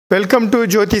Welcome to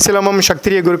Jyoti Silamam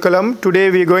Shaktriya Gurukulam. Today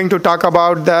we are going to talk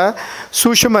about the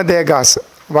Sushma dhegas.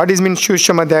 What is mean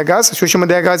Sushma dhegas? Sushma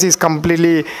dhegas is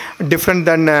completely different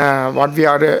than what we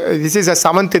are. This is a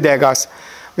seventh dhegas.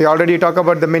 We already talked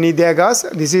about the many dhegas.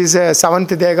 This is a seventh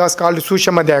dhegas called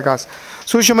Sushma dhegas.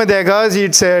 Sushma dhegas,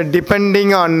 it's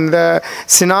depending on the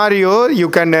scenario, you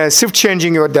can shift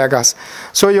changing your dhegas.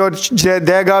 So your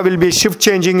dhega will be shift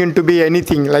changing into be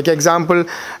anything. Like example,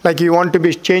 like you want to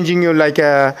be changing you like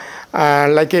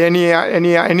anything,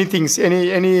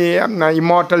 any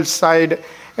immortal side,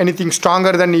 anything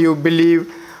stronger than you believe,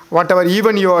 whatever.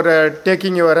 Even you are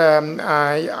taking your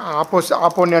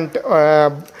opponent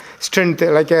strength,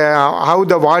 like how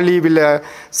the Wali will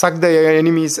suck the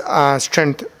enemy's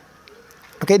strength.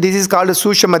 Okay, this is called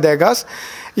Sushma dhegas.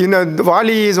 You know, the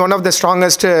Wali is one of the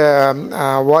strongest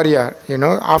warrior. You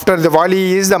know, after the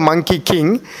Wali is the monkey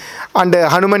king, and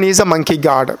Hanuman is a monkey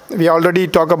god. We already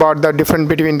talk about the difference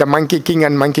between the monkey king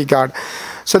and monkey god.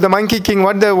 So the monkey king,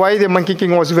 why the monkey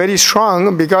king was very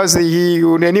strong? Because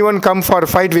would anyone come for a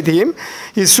fight with him,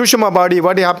 his Sushma body,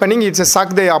 what is happening? It's a suck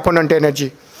the opponent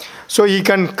energy. So he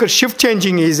can shift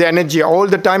changing his energy all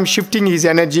the time, shifting his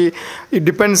energy. It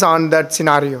depends on that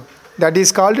scenario. That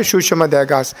is called Sushma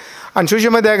dhegas. And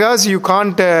Sushma dhegas, you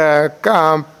can't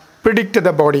predict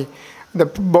the body. The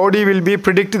body will be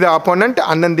predict the opponent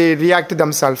and then they react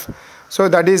themselves. So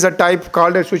that is a type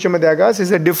called Sushma dhegas.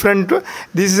 Is a different.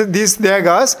 This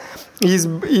dhegas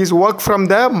is work from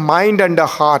the mind and the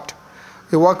heart.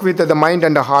 You work with the mind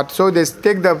and the heart. So they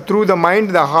take through the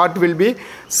mind, the heart will be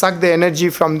suck the energy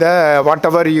from the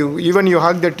whatever even you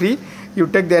hug the tree, you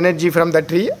take the energy from the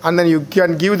tree and then you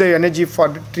can give the energy for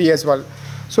the tree as well.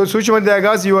 So Sushma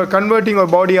dhegas, you are converting your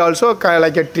body also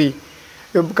like a tree.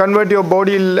 You convert your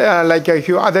body like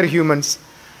other humans.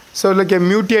 So like a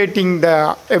mutating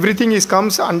everything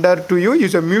comes under to you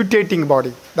is a mutating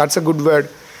body. That's a good word.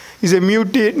 Is a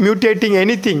mutating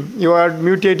anything. You are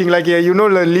mutating like a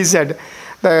lizard.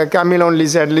 The chameleon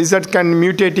lizard. Lizard can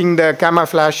mutating the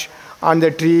camouflage on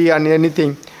the tree and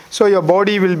anything. So your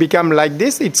body will become like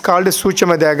this. It's called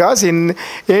Sushma dhegas. In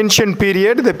ancient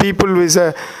period, the people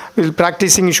will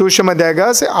practicing Sushma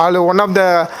dhegas. One of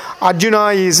the Arjuna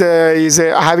is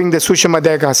having the Sushma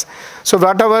dhegas. So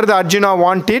whatever the Arjuna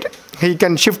wanted, he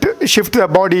can shift the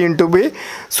body into be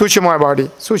Sushma body.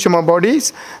 Sushma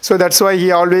bodies. So that's why he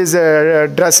always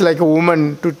dress like a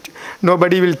woman.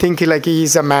 Nobody will think like he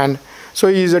is a man. So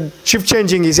he is shift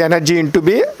changing his energy into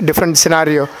be different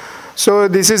scenario. So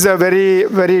this is a very,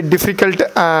 very difficult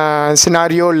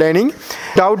scenario learning.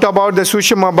 Doubt about the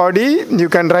Sushma body, you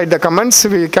can write the comments.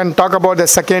 We can talk about the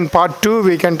second part 2.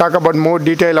 We can talk about more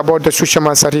detail about the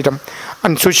Sushma Sariram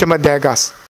and Sushma dhegas.